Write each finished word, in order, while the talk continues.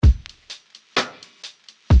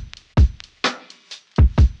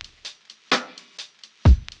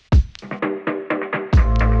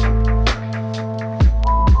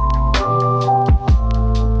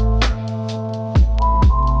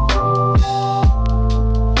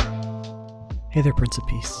Hey there, Prince of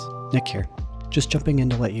Peace. Nick here. Just jumping in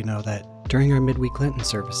to let you know that during our midweek Lenten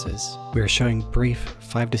services, we are showing brief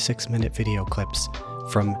 5 to 6 minute video clips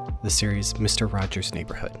from the series Mr. Rogers'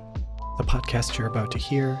 Neighborhood. The podcast you're about to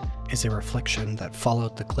hear is a reflection that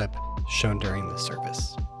followed the clip shown during the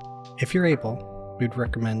service. If you're able, we'd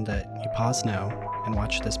recommend that you pause now and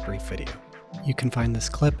watch this brief video. You can find this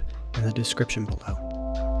clip in the description below.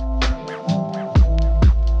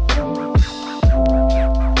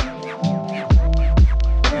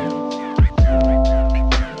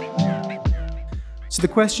 So the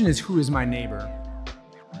question is, who is my neighbor?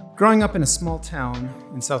 Growing up in a small town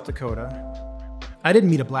in South Dakota, I didn't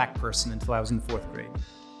meet a black person until I was in 4th grade.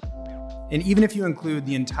 And even if you include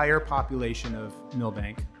the entire population of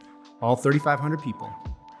Milbank, all 3,500 people,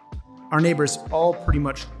 our neighbors all pretty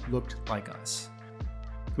much looked like us,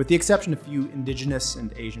 with the exception of a few indigenous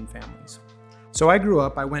and Asian families. So I grew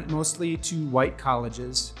up, I went mostly to white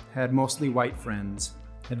colleges, had mostly white friends,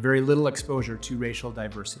 had very little exposure to racial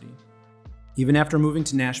diversity. Even after moving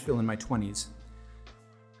to Nashville in my 20s,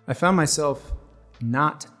 I found myself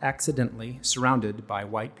not accidentally surrounded by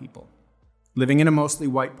white people, living in a mostly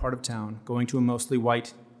white part of town, going to a mostly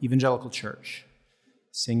white evangelical church,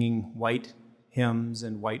 singing white hymns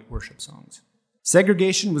and white worship songs.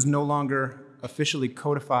 Segregation was no longer officially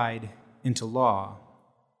codified into law,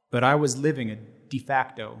 but I was living a de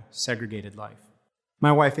facto segregated life.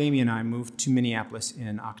 My wife Amy and I moved to Minneapolis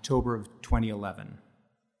in October of 2011.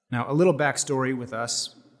 Now, a little backstory with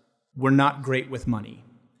us, we're not great with money.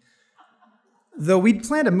 Though we'd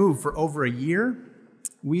planned to move for over a year,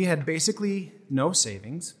 we had basically no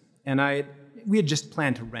savings, and we had just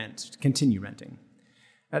planned to continue renting.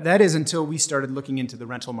 That is until we started looking into the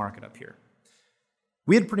rental market up here.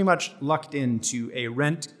 We had pretty much lucked into a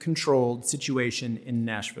rent-controlled situation in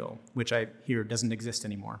Nashville, which I hear doesn't exist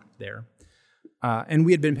anymore there. And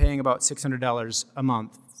we had been paying about $600 a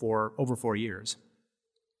month for over 4 years.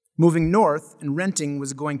 Moving north and renting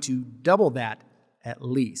was going to double that at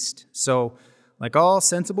least. So, like all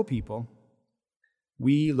sensible people,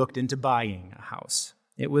 we looked into buying a house.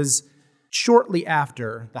 It was shortly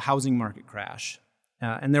after the housing market crash,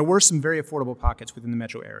 and there were some very affordable pockets within the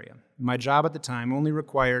metro area. My job at the time only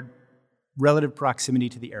required relative proximity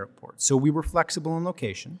to the airport, so we were flexible in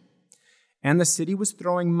location, and the city was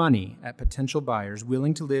throwing money at potential buyers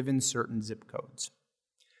willing to live in certain zip codes.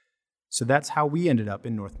 So that's how we ended up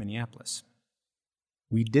in North Minneapolis.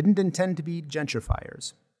 We didn't intend to be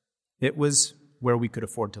gentrifiers. It was where we could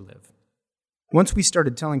afford to live. Once we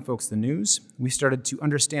started telling folks the news, we started to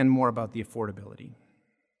understand more about the affordability.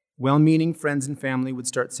 Well-meaning friends and family would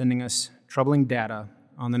start sending us troubling data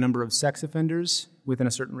on the number of sex offenders within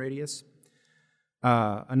a certain radius,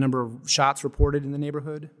 a number of shots reported in the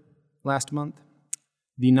neighborhood last month,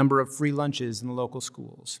 the number of free lunches in the local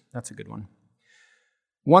schools. That's a good one.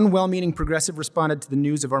 One well-meaning progressive responded to the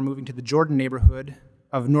news of our moving to the Jordan neighborhood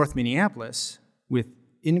of North Minneapolis with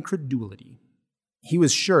incredulity. He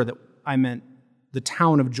was sure that I meant the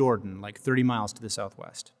town of Jordan, like 30 miles to the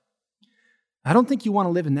southwest. "I don't think you want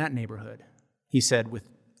to live in that neighborhood," he said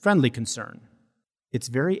with friendly concern. "It's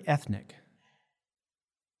very ethnic."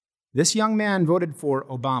 This young man voted for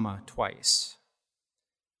Obama twice.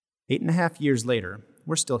 8.5 years later,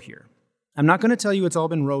 we're still here. I'm not going to tell you it's all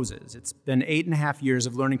been roses. It's been 8.5 years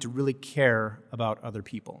of learning to really care about other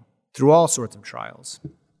people through all sorts of trials.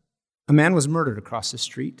 A man was murdered across the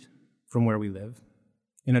street from where we live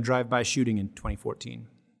in a drive-by shooting in 2014.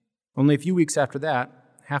 Only a few weeks after that,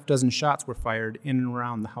 6 shots were fired in and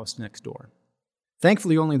around the house next door.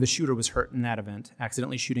 Thankfully, only the shooter was hurt in that event,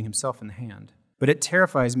 accidentally shooting himself in the hand. But it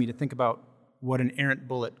terrifies me to think about what an errant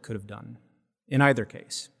bullet could have done in either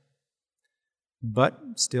case.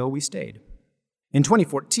 But still, we stayed. In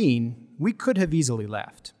 2014, we could have easily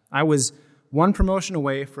left. I was one promotion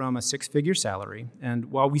away from a 6-figure salary, and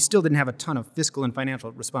while we still didn't have a ton of fiscal and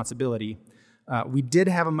financial responsibility, we did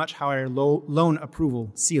have a much higher loan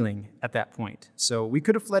approval ceiling at that point. So we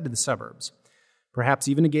could have fled to the suburbs, perhaps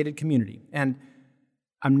even a gated community. And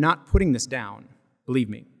I'm not putting this down, believe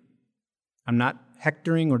me. I'm not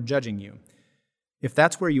hectoring or judging you. If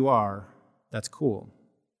that's where you are, that's cool.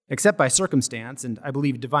 Except by circumstance, and I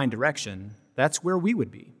believe divine direction, that's where we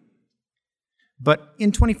would be. But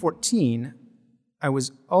in 2014, I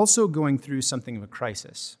was also going through something of a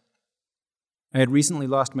crisis. I had recently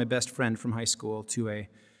lost my best friend from high school to a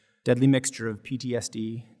deadly mixture of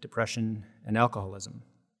PTSD, depression, and alcoholism.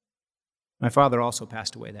 My father also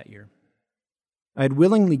passed away that year. I had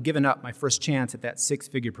willingly given up my first chance at that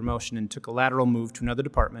 6-figure promotion and took a lateral move to another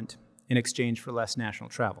department in exchange for less national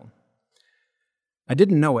travel. I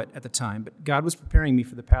didn't know it at the time, but God was preparing me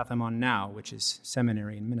for the path I'm on now, which is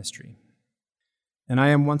seminary and ministry. And I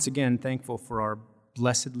am once again thankful for our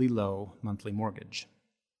blessedly low monthly mortgage.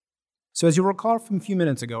 So as you'll recall from a few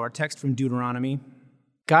minutes ago, our text from Deuteronomy,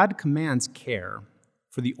 God commands care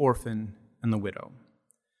for the orphan and the widow.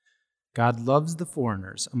 God loves the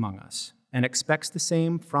foreigners among us and expects the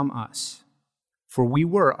same from us, for we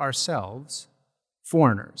were ourselves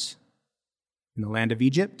foreigners in the land of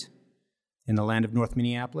Egypt, in the land of North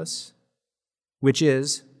Minneapolis, which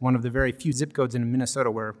is one of the very few zip codes in Minnesota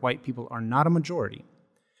where white people are not a majority.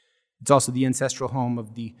 It's also the ancestral home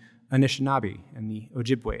of the Anishinaabe and the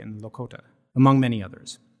Ojibwe and the Lakota, among many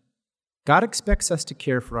others. God expects us to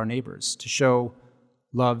care for our neighbors, to show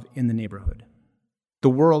love in the neighborhood. The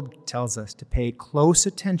world tells us to pay close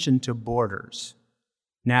attention to borders,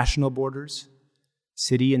 national borders,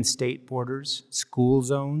 city and state borders, school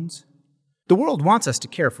zones. The world wants us to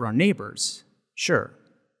care for our neighbors, sure,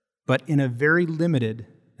 but in a very limited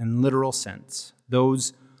and literal sense,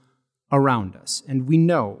 those around us. And we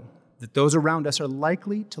know that those around us are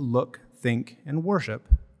likely to look, think, and worship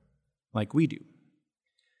like we do.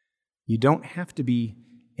 You don't have to be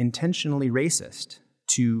intentionally racist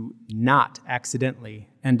to not accidentally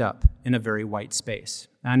end up in a very white space.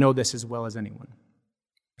 I know this as well as anyone.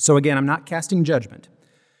 So again, I'm not casting judgment.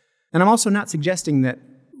 And I'm also not suggesting that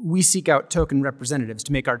we seek out token representatives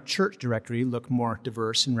to make our church directory look more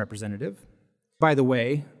diverse and representative. By the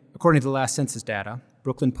way, according to the last census data,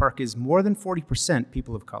 Brooklyn Park is more than 40%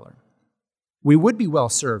 people of color. We would be well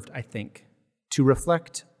served, I think, to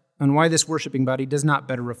reflect on why this worshiping body does not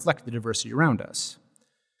better reflect the diversity around us,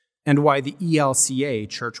 and why the ELCA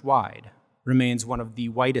church-wide remains one of the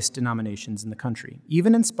whitest denominations in the country,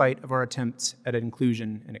 even in spite of our attempts at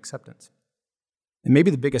inclusion and acceptance. And maybe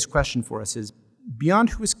the biggest question for us is,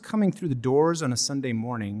 beyond who is coming through the doors on a Sunday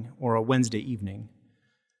morning or a Wednesday evening,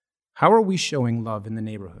 how are we showing love in the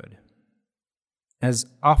neighborhood? As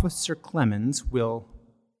Officer Clemens will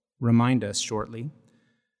remind us shortly,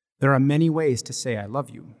 there are many ways to say I love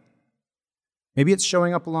you. Maybe it's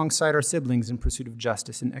showing up alongside our siblings in pursuit of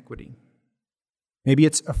justice and equity. Maybe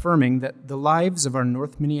it's affirming that the lives of our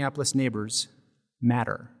North Minneapolis neighbors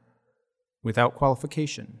matter without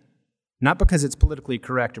qualification. Not because it's politically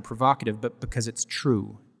correct or provocative, but because it's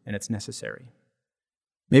true and it's necessary.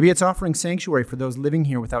 Maybe it's offering sanctuary for those living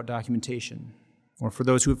here without documentation, or for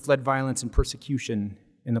those who have fled violence and persecution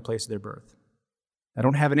in the place of their birth. I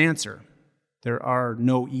don't have an answer. There are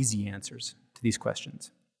no easy answers to these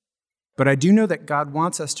questions. But I do know that God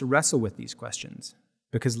wants us to wrestle with these questions,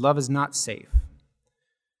 because love is not safe.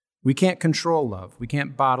 We can't control love. We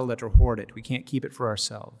can't bottle it or hoard it. We can't keep it for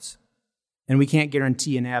ourselves. And we can't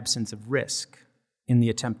guarantee an absence of risk in the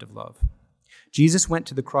attempt of love. Jesus went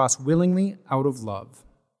to the cross willingly out of love.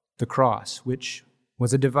 The cross, which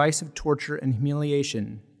was a device of torture and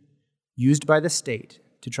humiliation used by the state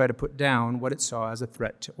to try to put down what it saw as a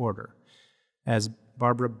threat to order. As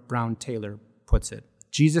Barbara Brown Taylor puts it,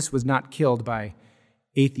 Jesus was not killed by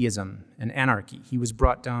atheism and anarchy. He was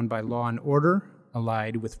brought down by law and order,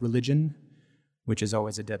 allied with religion, which is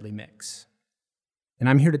always a deadly mix. And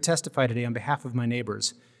I'm here to testify today on behalf of my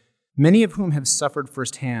neighbors, many of whom have suffered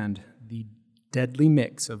firsthand the deadly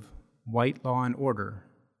mix of white law and order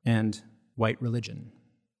and white religion.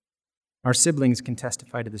 Our siblings can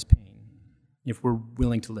testify to this pain if we're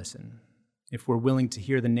willing to listen, if we're willing to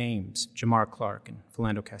hear the names Jamar Clark and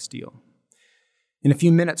Philando Castile. In a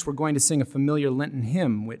few minutes, we're going to sing a familiar Lenten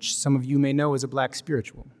hymn, which some of you may know as a black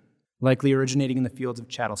spiritual, likely originating in the fields of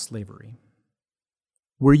chattel slavery.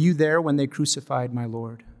 Were you there when they crucified my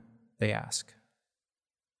Lord? They ask.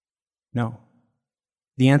 No.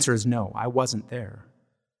 The answer is no, I wasn't there.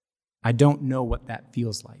 I don't know what that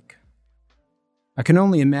feels like. I can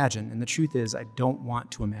only imagine, and the truth is, I don't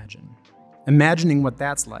want to imagine. Imagining what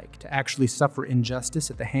that's like, to actually suffer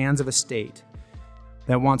injustice at the hands of a state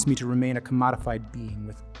that wants me to remain a commodified being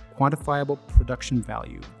with quantifiable production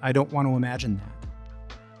value. I don't want to imagine that.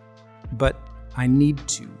 But I need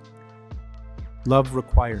to. Love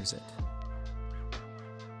requires it.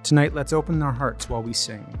 Tonight, let's open our hearts while we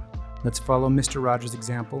sing. Let's follow Mr. Rogers'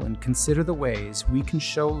 example and consider the ways we can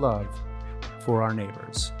show love for our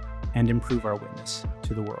neighbors and improve our witness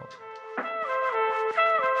to the world.